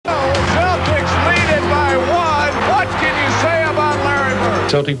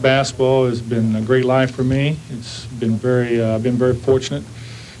Celtic basketball has been a great life for me. It's been I've been very fortunate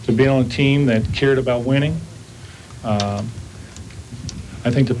to be on a team that cared about winning. I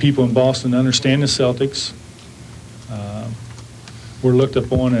think the people in Boston understand the Celtics. We're looked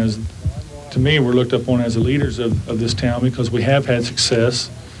upon as, to me, we're looked upon as the leaders of this town because we have had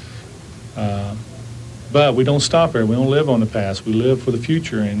success. But we don't stop there. We don't live on the past. We live for the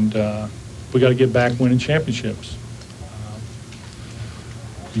future, and we got to get back winning championships.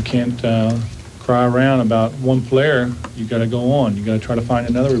 You can't cry around about one player. You got to go on. You got to try to find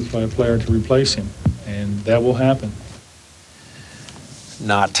another player to replace him, and that will happen.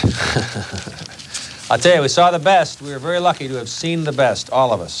 Not. I'll tell you, we saw the best. We were very lucky to have seen the best,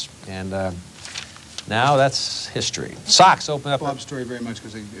 all of us. And now that's history. Sox open up. Bob's story very much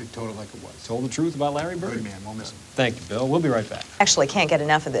because they told it like it was. Told the truth about Larry Bird. Good man, won't miss him. Thank you, Bill. We'll be right back. Actually can't get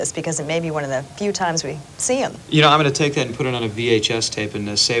enough of this because it may be one of the few times we see him. You know, I'm going to take that and put it on a VHS tape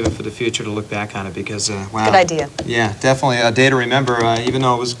and save it for the future to look back on it because, wow. Good idea. Yeah, definitely a day to remember, even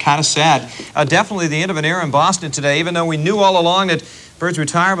though it was kind of sad. Definitely the end of an era in Boston today, even though we knew all along that Bird's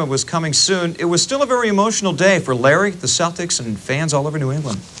retirement was coming soon. It was still a very emotional day for Larry, the Celtics, and fans all over New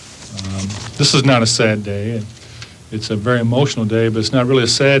England. This is not a sad day. It's a very emotional day, but it's not really a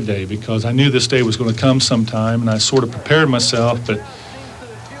sad day because I knew this day was going to come sometime, and I sort of prepared myself. But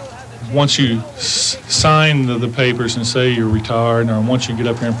once you sign the papers and say you're retired, or once you get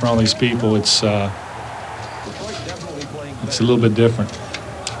up here in front of all these people, it's a little bit different.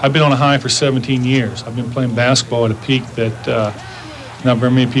 I've been on a high for 17 years. I've been playing basketball at a peak that not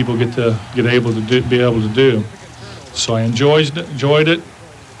very many people be able to do. So I enjoyed it.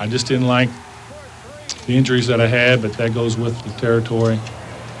 I just didn't like the injuries that I had, but that goes with the territory.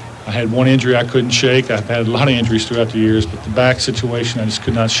 I had one injury I couldn't shake. I've had a lot of injuries throughout the years, but the back situation, I just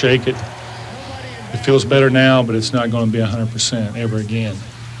could not shake it. It feels better now, but it's not going to be 100% ever again.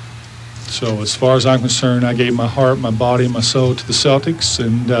 So as far as I'm concerned, I gave my heart, my body, and my soul to the Celtics,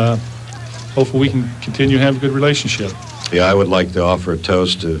 and hopefully we can continue to have a good relationship. Yeah, I would like to offer a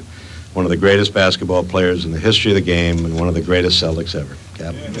toast to one of the greatest basketball players in the history of the game and one of the greatest Celtics ever.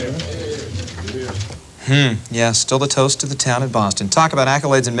 Captain. Yeah, still the toast to the town of Boston. Talk about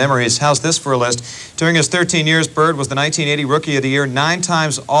accolades and memories. How's this for a list? During his 13 years, Bird was the 1980 Rookie of the Year, 9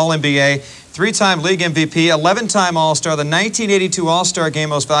 times All-NBA, 3-time League MVP, 11-time All-Star, the 1982 All-Star Game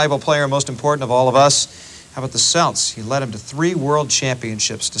Most Valuable Player, most important of all of us. How about the Celts? He led him to 3 World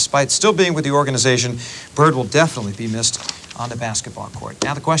Championships. Despite still being with the organization, Bird will definitely be missed on the basketball court.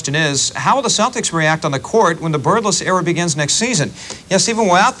 Now the question is, how will the Celtics react on the court when the Birdless era begins next season? Yes, even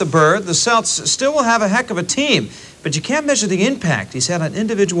without the Bird, the Celts still will have a heck of a team, but you can't measure the impact he's had on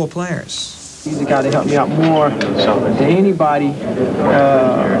individual players. He's the guy that helped me out more than anybody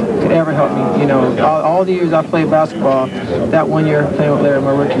could ever help me. You know, all the years I played basketball, that one year playing with Larry,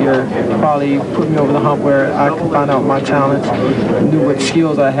 my rookie year, probably put me over the hump where I could find out my talents, knew what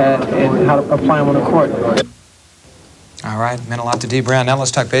skills I had, and how to apply them on the court. All right, meant a lot to D. Brown. Now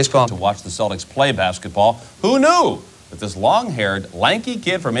let's talk baseball. To watch the Celtics play basketball, who knew that this long-haired, lanky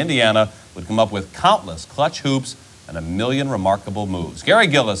kid from Indiana would come up with countless clutch hoops and a million remarkable moves? Gary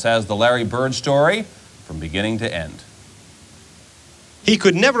Gillis has the Larry Bird story from beginning to end. He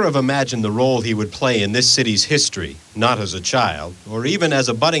could never have imagined the role he would play in this city's history, not as a child, or even as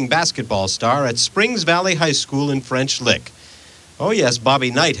a budding basketball star at Springs Valley High School in French Lick. Oh yes, Bobby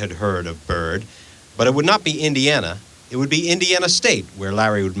Knight had heard of Bird, but it would not be Indiana. It would be Indiana State, where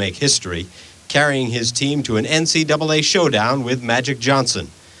Larry would make history, carrying his team to an NCAA showdown with Magic Johnson,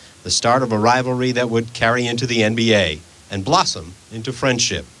 the start of a rivalry that would carry into the NBA and blossom into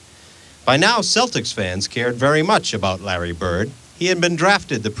friendship. By now, Celtics fans cared very much about Larry Bird. He had been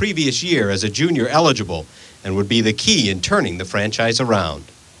drafted the previous year as a junior eligible and would be the key in turning the franchise around.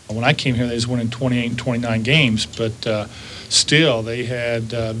 When I came here, they was winning 28 and 29 games, but still they had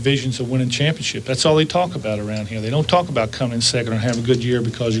visions of winning championship. That's all they talk about around here. They don't talk about coming in second or having a good year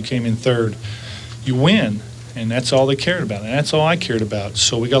because you came in third. You win, and that's all they cared about, and that's all I cared about,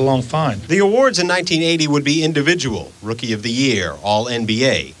 so we got along fine. The awards in 1980 would be individual, Rookie of the Year,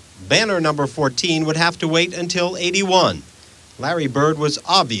 All-NBA. Banner number 14 would have to wait until 81. Larry Bird was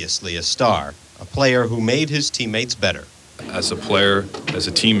obviously a star, a player who made his teammates better. As a player, as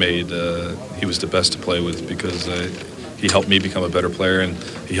a teammate, he was the best to play with because he helped me become a better player and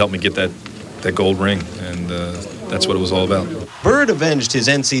he helped me get that gold ring, and that's what it was all about. Bird avenged his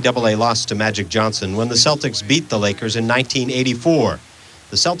NCAA loss to Magic Johnson when the Celtics beat the Lakers in 1984.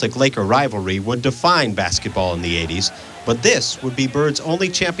 The Celtic-Laker rivalry would define basketball in the 80s, but this would be Bird's only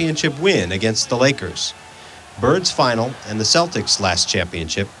championship win against the Lakers. Bird's final and the Celtics' last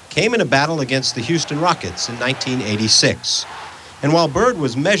championship came in a battle against the Houston Rockets in 1986. And while Bird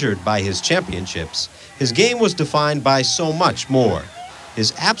was measured by his championships, his game was defined by so much more.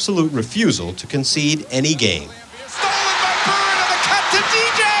 His absolute refusal to concede any game. Stolen by Bird on the cut to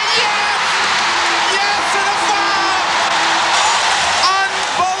DJ. Yes! Yes, and a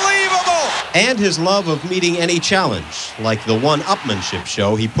foul! Unbelievable! And his love of meeting any challenge, like the one-upmanship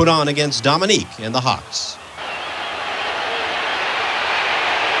show he put on against Dominique and the Hawks.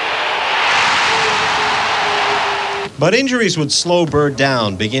 But injuries would slow Bird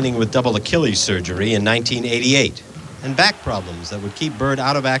down, beginning with double Achilles surgery in 1988, and back problems that would keep Bird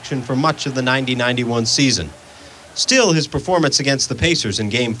out of action for much of the 90-91 season. Still, his performance against the Pacers in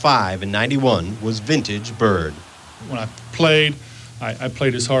Game 5 in '91 was vintage Bird. When I played, I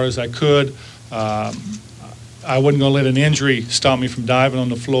played as hard as I could. I wasn't going to let an injury stop me from diving on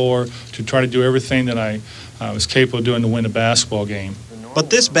the floor to try to do everything that I was capable of doing to win a basketball game. But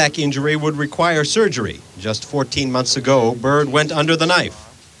this back injury would require surgery. Just 14 months ago, Bird went under the knife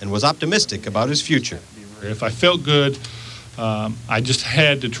and was optimistic about his future. If I felt good, I just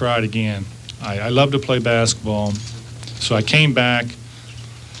had to try it again. I love to play basketball, so I came back.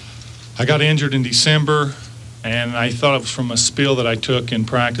 I got injured in December, and I thought it was from a spill that I took in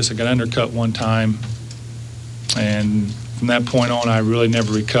practice. I got undercut one time, and from that point on, I really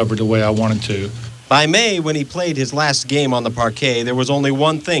never recovered the way I wanted to. By May, when he played his last game on the parquet, there was only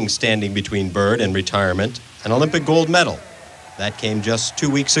one thing standing between Bird and retirement, an Olympic gold medal. That came just 2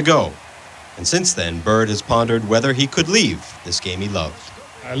 weeks ago. And since then, Bird has pondered whether he could leave this game he loved.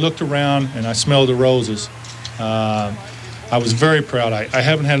 I looked around and I smelled the roses. I was very proud. I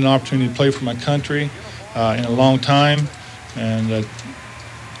haven't had an opportunity to play for my country in a long time, and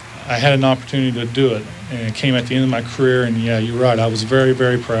I had an opportunity to do it. And it came at the end of my career, and yeah, you're right, I was very,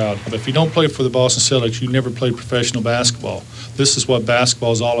 very proud. But if you don't play for the Boston Celtics, you never played professional basketball. This is what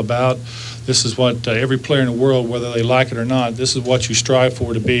basketball is all about. This is what every player in the world, whether they like it or not, this is what you strive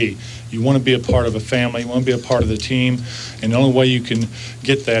for to be. You want to be a part of a family, you want to be a part of the team, and the only way you can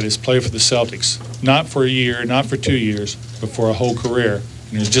get that is play for the Celtics. Not for a year, not for 2 years, but for a whole career.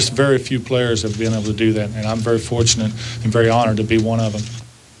 And there's just very few players that have been able to do that, and I'm very fortunate and very honored to be one of them.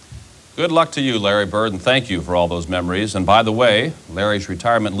 Good luck to you, Larry Bird, and thank you for all those memories. And by the way, Larry's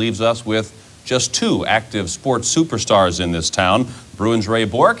retirement leaves us with just 2 active sports superstars in this town, Bruins' Ray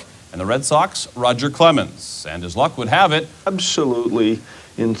Bourque and the Red Sox' Roger Clemens. And as luck would have it, absolutely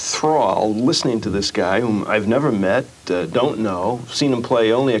enthralled listening to this guy whom I've never met, don't know, seen him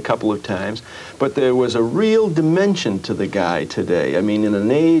play only a couple of times, but there was a real dimension to the guy today. I mean, in an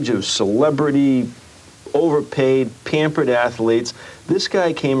age of celebrity, overpaid, pampered athletes, this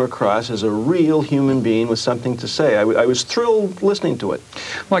guy came across as a real human being with something to say. I was thrilled listening to it.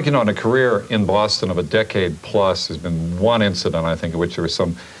 Mike, you know, in a career in Boston of a decade plus, there's been one incident, I think, in which there was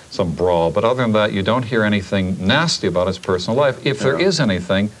some brawl. But other than that, you don't hear anything nasty about his personal life. If there is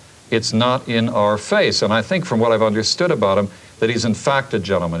anything, it's not in our face. And I think from what I've understood about him, that he's in fact a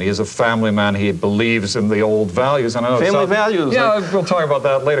gentleman. He is a family man. He believes in the old values. And I know family values. Yeah, we'll talk about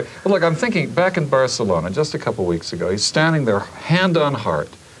that later. But look, I'm thinking back in Barcelona just a couple weeks ago. He's standing there, hand on heart,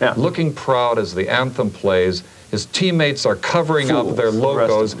 looking proud as the anthem plays. His teammates are covering up their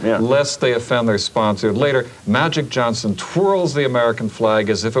logos lest they offend their sponsor. Later, Magic Johnson twirls the American flag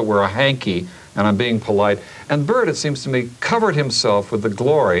as if it were a hanky, and I'm being polite. And Bird, it seems to me, covered himself with the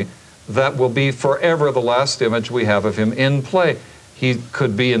glory that will be forever the last image we have of him in play. He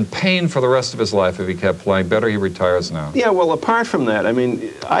could be in pain for the rest of his life if he kept playing. Better he retires now. Yeah, well, apart from that, I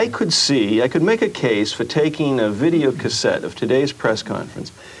mean, I could make a case for taking a video cassette of today's press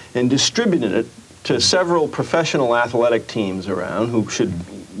conference and distributing it to several professional athletic teams around who should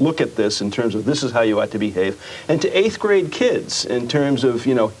look at this in terms of this is how you ought to behave, and to 8th grade kids in terms of,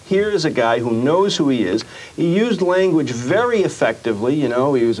 you know, here's a guy who knows who he is. He used language very effectively, you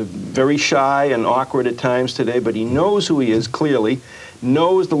know, he was very shy and awkward at times today, but he knows who he is clearly,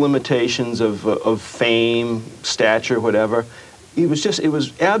 knows the limitations of fame, stature, whatever. It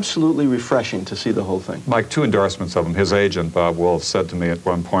was absolutely refreshing to see the whole thing. Mike, 2 endorsements of him. His agent, Bob Wolf, said to me at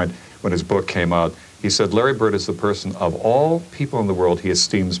one point when his book came out, he said, Larry Bird is the person of all people in the world he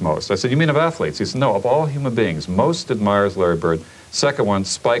esteems most. I said, you mean of athletes? He said, no, of all human beings, most admires Larry Bird. Second one,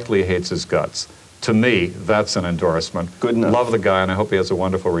 Spike Lee hates his guts. To me, that's an endorsement. Good enough. Love the guy, and I hope he has a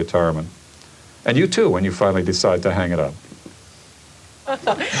wonderful retirement. And you too, when you finally decide to hang it up.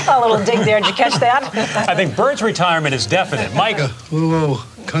 A little dig there. Did you catch that? I think Bird's retirement is definite. Mike? A little old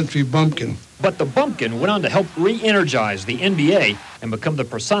country bumpkin. But the bumpkin went on to help re-energize the NBA and become the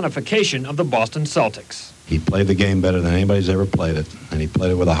personification of the Boston Celtics. He played the game better than anybody's ever played it, and he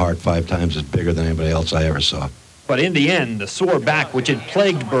played it with a heart 5 times as bigger than anybody else I ever saw. But in the end, the sore back, which had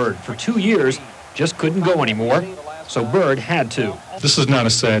plagued Bird for 2 years, just couldn't go anymore. so Bird had to. This is not a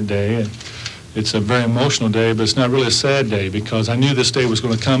sad day. It's a very emotional day, but it's not really a sad day because I knew this day was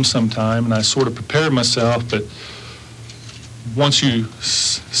going to come sometime, and I sort of prepared myself. But once you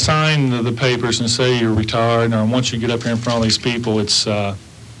sign the papers and say you're retired, or once you get up here in front of these people, it's a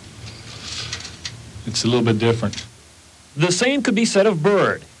little bit different. The same could be said of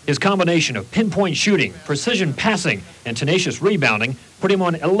Bird. His combination of pinpoint shooting, precision passing, and tenacious rebounding put him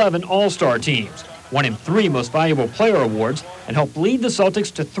on 11 All-Star teams, won him 3 Most Valuable Player awards, and helped lead the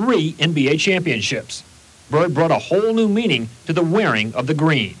Celtics to 3 NBA championships. Bird brought a whole new meaning to the wearing of the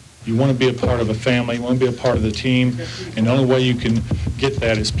green. You want to be a part of a family, you want to be a part of the team, and the only way you can get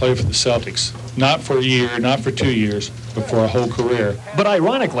that is play for the Celtics. Not for a year, not for 2 years, but for a whole career. But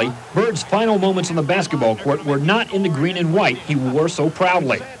ironically, Bird's final moments on the basketball court were not in the green and white he wore so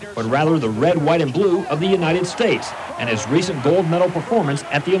proudly, but rather the red, white, and blue of the United States and his recent gold medal performance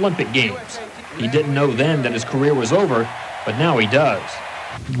at the Olympic Games. He didn't know then that his career was over, but now he does.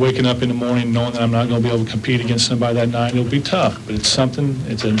 Waking up in the morning knowing that I'm not going to be able to compete against somebody that night, it'll be tough, but it's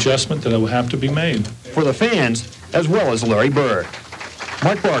an adjustment that will have to be made. For the fans, as well as Larry Bird.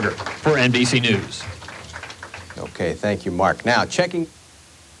 Mark Barger for NBC News. Okay, thank you, Mark. Now, checking.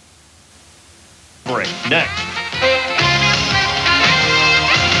 Break next.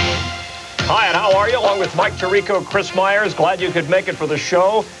 Hi, and how are you? Along with Mike Tirico, Chris Myers, glad you could make it for the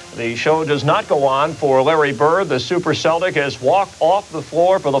show. The show does not go on for Larry Bird. The Super Celtic has walked off the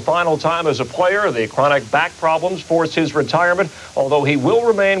floor for the final time as a player. The chronic back problems forced his retirement, although he will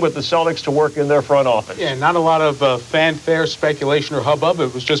remain with the Celtics to work in their front office. Yeah, not a lot of fanfare, speculation, or hubbub.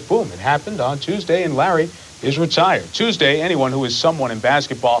 It was just boom. It happened on Tuesday, and Larry is retired. Tuesday, anyone who is someone in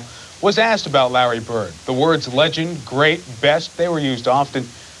basketball was asked about Larry Bird. The words legend, great, best, they were used often.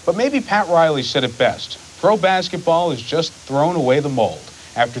 But maybe Pat Riley said it best. Pro basketball has just thrown away the mold.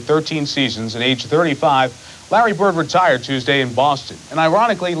 After 13 seasons at age 35, Larry Bird retired Tuesday in Boston. And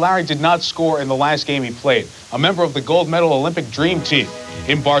ironically, Larry did not score in the last game he played, a member of the gold medal Olympic Dream Team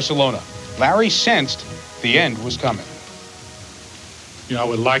in Barcelona. Larry sensed the end was coming. You know, I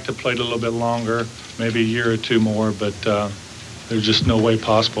would like to play a little bit longer, maybe a year or 2 more, but there's just no way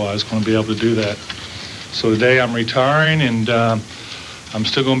possible I was going to be able to do that. So today I'm retiring, and I'm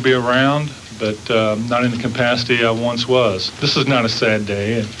still going to be around, but not in the capacity I once was. This is not a sad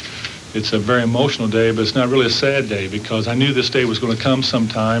day. It's a very emotional day, but it's not really a sad day because I knew this day was going to come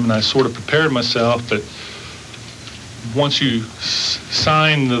sometime, and I sort of prepared myself. But once you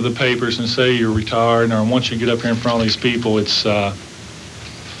sign the papers and say you're retired, or once you get up here in front of these people, it's a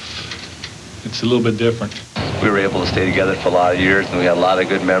little bit different. We were able to stay together for a lot of years, and we had a lot of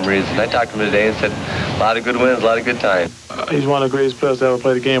good memories. And I talked to him today and said, a lot of good wins, a lot of good times. He's one of the greatest players to ever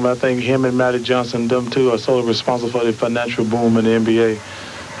play the game. I think him and Magic Johnson, them two, are solely responsible for the financial boom in the NBA.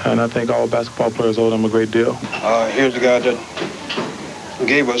 And I think all basketball players owe them a great deal. Here's the guy that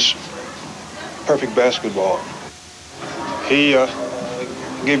gave us perfect basketball. He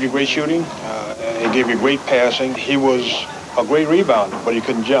gave you great shooting. He gave you great passing. He was a great rebounder, but he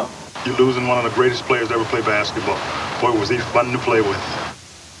couldn't jump. You're losing one of the greatest players to ever play basketball. Boy, was he fun to play with.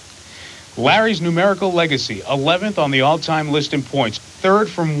 Larry's numerical legacy, 11th on the all-time list in points, 3rd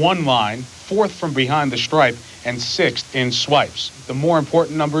from one line, 4th from behind the stripe, and 6th in swipes. The more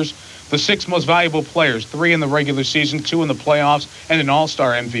important numbers, the 6 most valuable players, 3 in the regular season, 2 in the playoffs, and an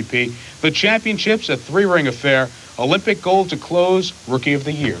all-star MVP. The championships, a 3-ring affair, Olympic gold to close, Rookie of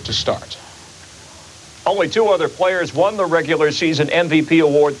the Year to start. Only 2 other players won the regular season MVP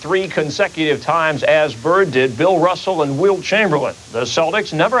award 3 consecutive times, as Bird did, Bill Russell and Wilt Chamberlain. The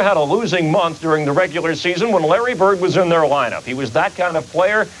Celtics never had a losing month during the regular season when Larry Bird was in their lineup. He was that kind of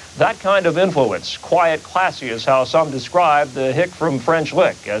player, that kind of influence. Quiet, classy is how some describe the hick from French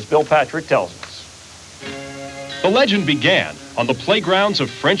Lick, as Bill Patrick tells us. The legend began on the playgrounds of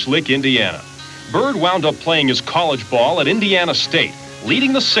French Lick, Indiana. Bird wound up playing his college ball at Indiana State,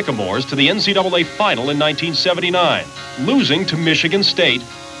 leading the Sycamores to the NCAA Final in 1979, losing to Michigan State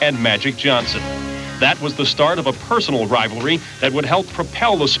and Magic Johnson. That was the start of a personal rivalry that would help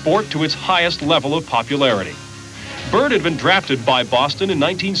propel the sport to its highest level of popularity. Bird had been drafted by Boston in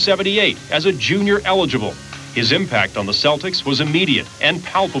 1978 as a junior eligible. His impact on the Celtics was immediate and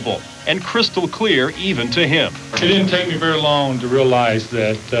palpable and crystal clear even to him. It didn't take me very long to realize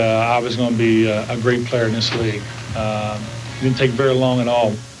that I was going to be a great player in this league. It didn't take very long at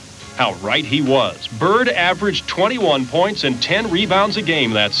all. How right he was. Bird averaged 21 points and 10 rebounds a game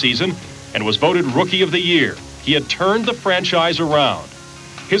that season and was voted Rookie of the Year. He had turned the franchise around.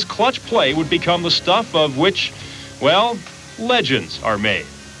 His clutch play would become the stuff of which, well, legends are made.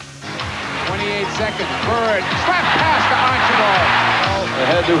 28 seconds. Bird. Slap pass to Archibald.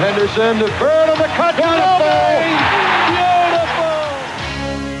 Ahead to Henderson, to Bird on the cut. Beautiful!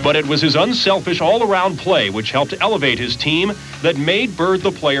 But it was his unselfish all-around play which helped elevate his team that made Bird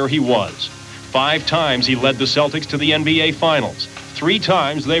the player he was. 5 times he led the Celtics to the NBA Finals. 3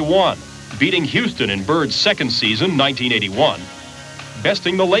 times they won, beating Houston in Bird's second season, 1981,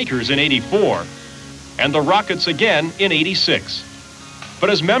 besting the Lakers in '84, and the Rockets again in '86. But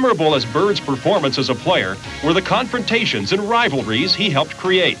as memorable as Bird's performance as a player were the confrontations and rivalries he helped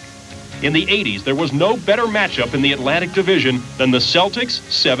create. In the '80s, there was no better matchup in the Atlantic Division than the Celtics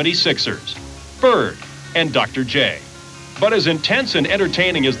 76ers, Bird and Dr. J. But as intense and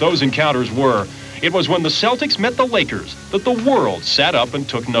entertaining as those encounters were, it was when the Celtics met the Lakers that the world sat up and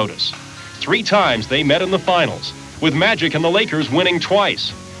took notice. 3 times they met in the finals, with Magic and the Lakers winning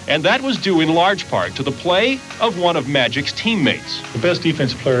twice. And that was due in large part to the play of one of Magic's teammates. The best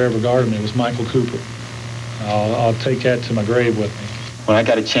defensive player ever guarded me was Michael Cooper. I'll take that to my grave with me. When I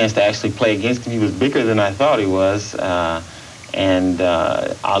got a chance to actually play against him, he was bigger than I thought he was, and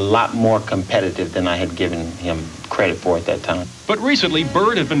a lot more competitive than I had given him credit for at that time. But recently,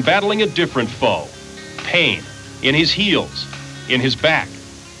 Bird had been battling a different foe. Pain in his heels, in his back.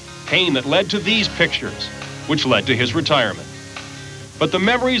 Pain that led to these pictures, which led to his retirement. But the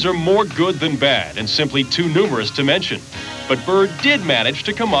memories are more good than bad and simply too numerous to mention. But Bird did manage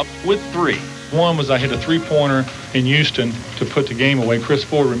to come up with 3. One was I hit a 3-pointer in Houston to put the game away. Chris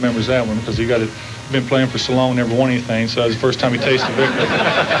Ford remembers that one because he got it. Been playing for so long, never won anything, so it was the first time he tasted victory.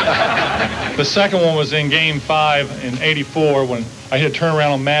 The second one was in Game 5 in '84 when I hit a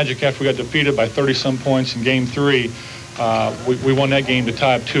turnaround on Magic after we got defeated by 30-some points in Game 3. We won that game to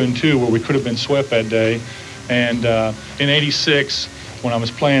tie up 2-2 where we could have been swept that day. And in '86, when I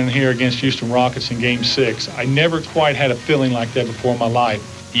was playing here against Houston Rockets in Game 6, I never quite had a feeling like that before in my life.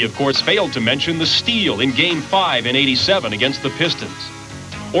 He, of course, failed to mention the steal in Game 5 in '87 against the Pistons.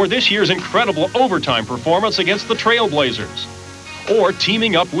 Or this year's incredible overtime performance against the Trailblazers. Or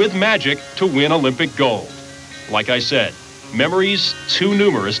teaming up with Magic to win Olympic gold. Like I said, memories too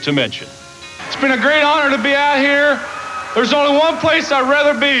numerous to mention. It's been a great honor to be out here. There's only one place I'd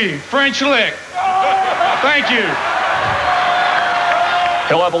rather be, French Lick. Thank you.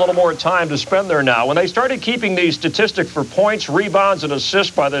 He'll have a little more time to spend there now. When they started keeping these statistics for points, rebounds, and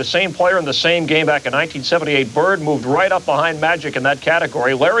assists by the same player in the same game back in 1978, Bird moved right up behind Magic in that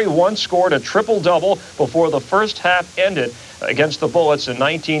category. Larry once scored a triple-double before the first half ended against the Bullets in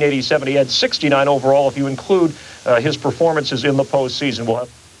 1987. He had 69 overall if you include his performances in the postseason. We'll have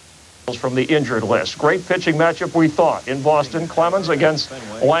from the injured list. Great pitching matchup, we thought, in Boston. Clemens against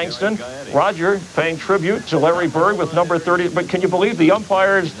Langston. Roger paying tribute to Larry Bird with number 30. But can you believe the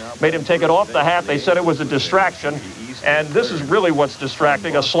umpires made him take it off the hat? They said it was a distraction. And this is really what's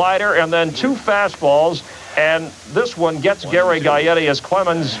distracting. A slider and then 2 fastballs. And this one gets Gary Gaetti as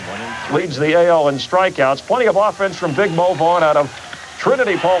Clemens leads the AL in strikeouts. Plenty of offense from Big Mo Vaughn out of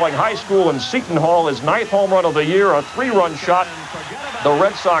Trinity Pauling High School in Seton Hall. His 9th home run of the year, a 3-run shot. The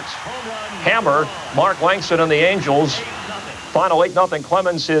Red Sox hammer Mark Langston and the Angels. Final 8-0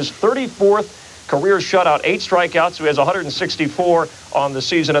 Clemens, his 34th career shutout, 8 strikeouts. So he has 164 on the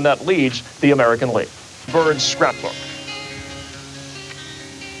season, and that leads the American League. Bird's scrapbook.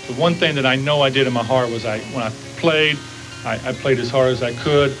 The one thing that I know I did in my heart was when I played, I played as hard as I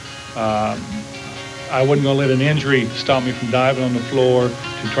could. I wasn't going to let an injury stop me from diving on the floor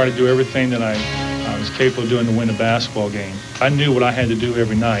to try to do everything that I was capable of doing to win a basketball game. I knew what I had to do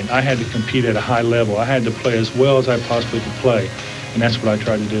every night. I had to compete at a high level. I had to play as well as I possibly could play, and that's what I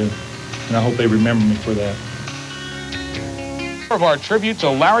tried to do. And I hope they remember me for that. Of our tribute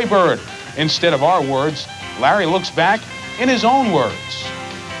to Larry Bird. Instead of our words, Larry looks back in his own words.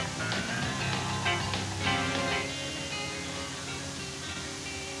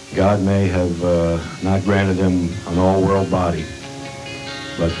 God may have not granted him an all-world body,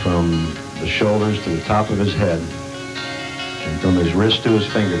 but from the shoulders to the top of his head and from his wrist to his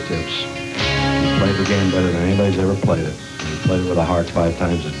fingertips, he played the game better than anybody's ever played it. And he played it with a heart 5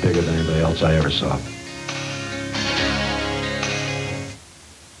 times as bigger than anybody else I ever saw.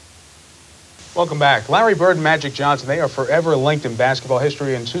 Welcome back. Larry Bird and Magic Johnson, they are forever linked in basketball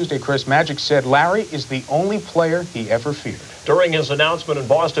history. And Tuesday, Chris, Magic said Larry is the only player he ever feared. During his announcement in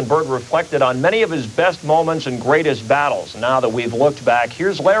Boston, Bird reflected on many of his best moments and greatest battles. Now that we've looked back,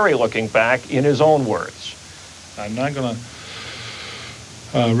 here's Larry looking back in his own words. I'm not going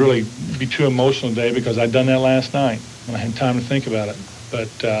to really be too emotional today because I'd done that last night when I had time to think about it. But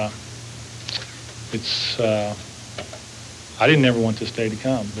I didn't ever want this day to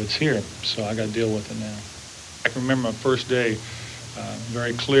come, but it's here, so I got to deal with it now. I can remember my first day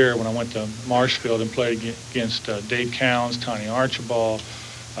very clear when I went to Marshfield and played against Dave Cowens, Tony Archibald,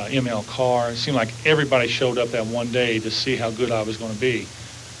 ML Carr. It seemed like everybody showed up that one day to see how good I was going to be.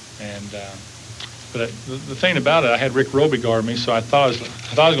 And but the thing about it, I had Rick Roby guard me, so I thought I was going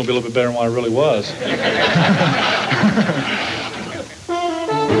to be a little bit better than what I really was.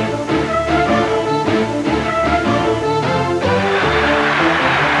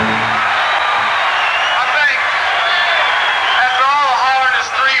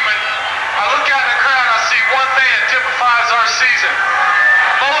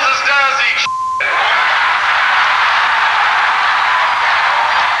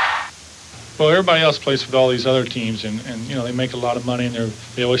 Well, everybody else plays for all these other teams, and you know, they make a lot of money, and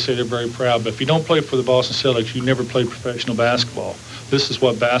they always say they're very proud. But if you don't play for the Boston Celtics, you never played professional basketball. This is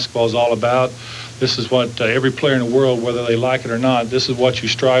what basketball is all about. This is what every player in the world, whether they like it or not, this is what you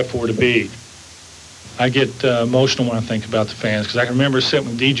strive for to be. I get emotional when I think about the fans, because I can remember sitting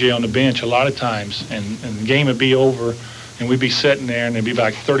with DJ on the bench a lot of times, and the game would be over, and we'd be sitting there, and there'd be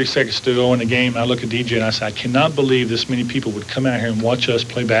like 30 seconds to go in the game, and I look at DJ and I say, I cannot believe this many people would come out here and watch us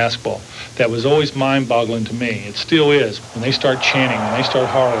play basketball. That was always mind-boggling to me. It still is. When they start chanting, when they start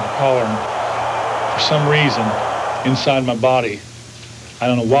hollering, for some reason, inside my body, I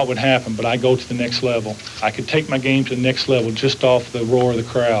don't know what would happen, but I go to the next level. I could take my game to the next level just off the roar of the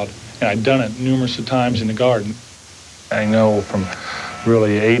crowd, and I've done it numerous of times in the Garden. I know from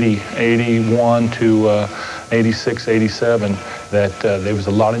really 80, 81 to 86, 87, that there was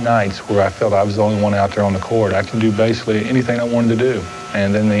a lot of nights where I felt I was the only one out there on the court. I can do basically anything I wanted to do.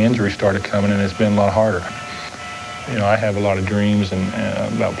 And then the injuries started coming, and it's been a lot harder. You know, I have a lot of dreams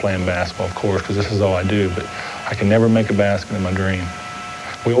about playing basketball, of course, because this is all I do, but I can never make a basket in my dream.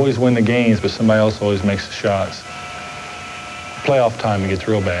 We always win the games, but somebody else always makes the shots. Playoff time, it gets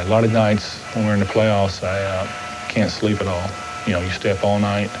real bad. A lot of nights when we're in the playoffs, I can't sleep at all. You know, you stay up all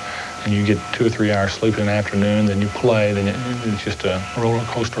night, and you get 2 or 3 hours sleep in the afternoon, then you play, then it's just a roller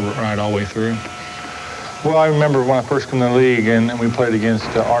coaster ride all the way through. Well, I remember when I first came to the league and we played against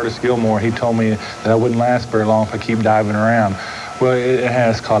Artis Gilmore, he told me that I wouldn't last very long if I keep diving around. Well, it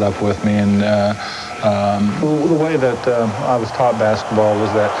has caught up with me, and the way that I was taught basketball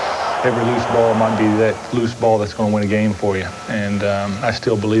was that every loose ball might be that loose ball that's going to win a game for you, and I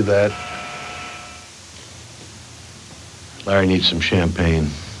still believe that. Larry needs some champagne.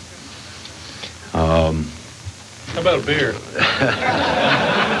 How about a beer?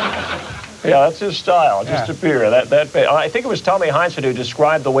 Yeah, that's his style, just a beer. I think it was Tommy Heinsohn who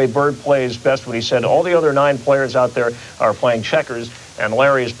described the way Bird plays best when he said all the other 9 players out there are playing checkers, and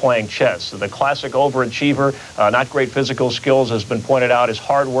Larry is playing chess. So the classic overachiever, not great physical skills, has been pointed out. His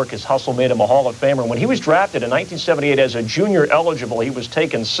hard work, his hustle made him a Hall of Famer. When he was drafted in 1978 as a junior eligible, he was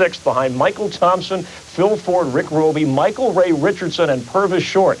taken 6th behind Michael Thompson, Phil Ford, Rick Roby, Michael Ray Richardson, and Purvis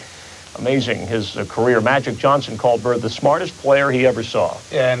Short. Amazing, his career. Magic Johnson called Bird the smartest player he ever saw.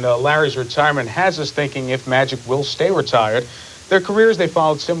 And Larry's retirement has us thinking if Magic will stay retired. Their careers, they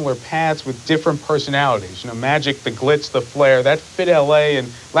followed similar paths with different personalities. You know, Magic, the glitz, the flair, that fit L.A., and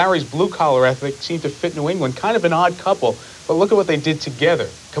Larry's blue-collar ethic seemed to fit New England. Kind of an odd couple, but look at what they did together.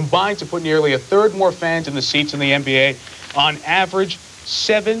 Combined to put nearly 1/3 more fans in the seats in the NBA. On average,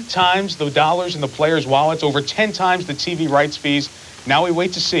 7 times the dollars in the players' wallets, over 10 times the TV rights fees. Now we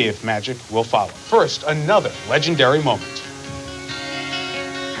wait to see if Magic will follow. First, another legendary moment.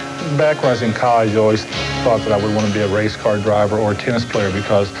 Back when I was in college, I always thought that I would want to be a race car driver or a tennis player,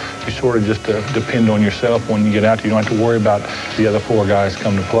 because you sort of just depend on yourself when you get out there. You don't have to worry about the other 4 guys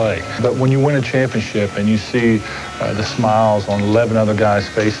come to play. But when you win a championship and you see the smiles on 11 other guys'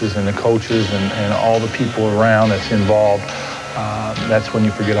 faces, and the coaches and all the people around that's involved, that's when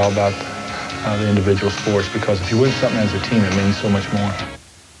you forget all about the individual sports, because if you win something as a team, it means so much more.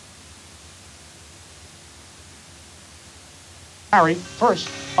 Harry, first,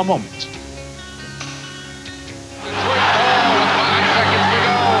 a moment.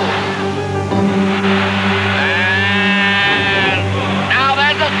 Now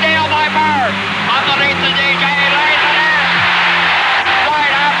there's a steal by Bird. Underneath the DJ, lays it in.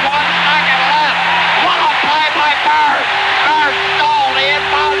 Right up, 1 second left. What a play by Bird. Bird stole the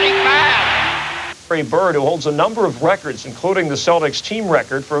inbounding pass. Bird, who holds a number of records, including the Celtics team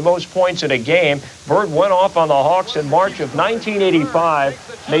record for most points in a game. Bird went off on the Hawks in March of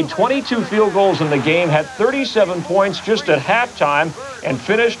 1985, made 22 field goals in the game, had 37 points just at halftime, and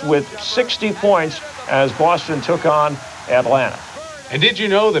finished with 60 points as Boston took on Atlanta. And did you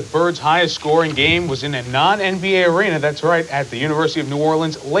know that Bird's highest scoring game was in a non-NBA arena? That's right, at the University of New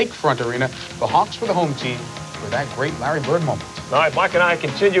Orleans Lakefront Arena. The Hawks were the home team for that great Larry Bird moment. All right, Mike and I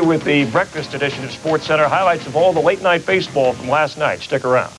continue with the breakfast edition of SportsCenter. Highlights of all the late-night baseball from last night. Stick around.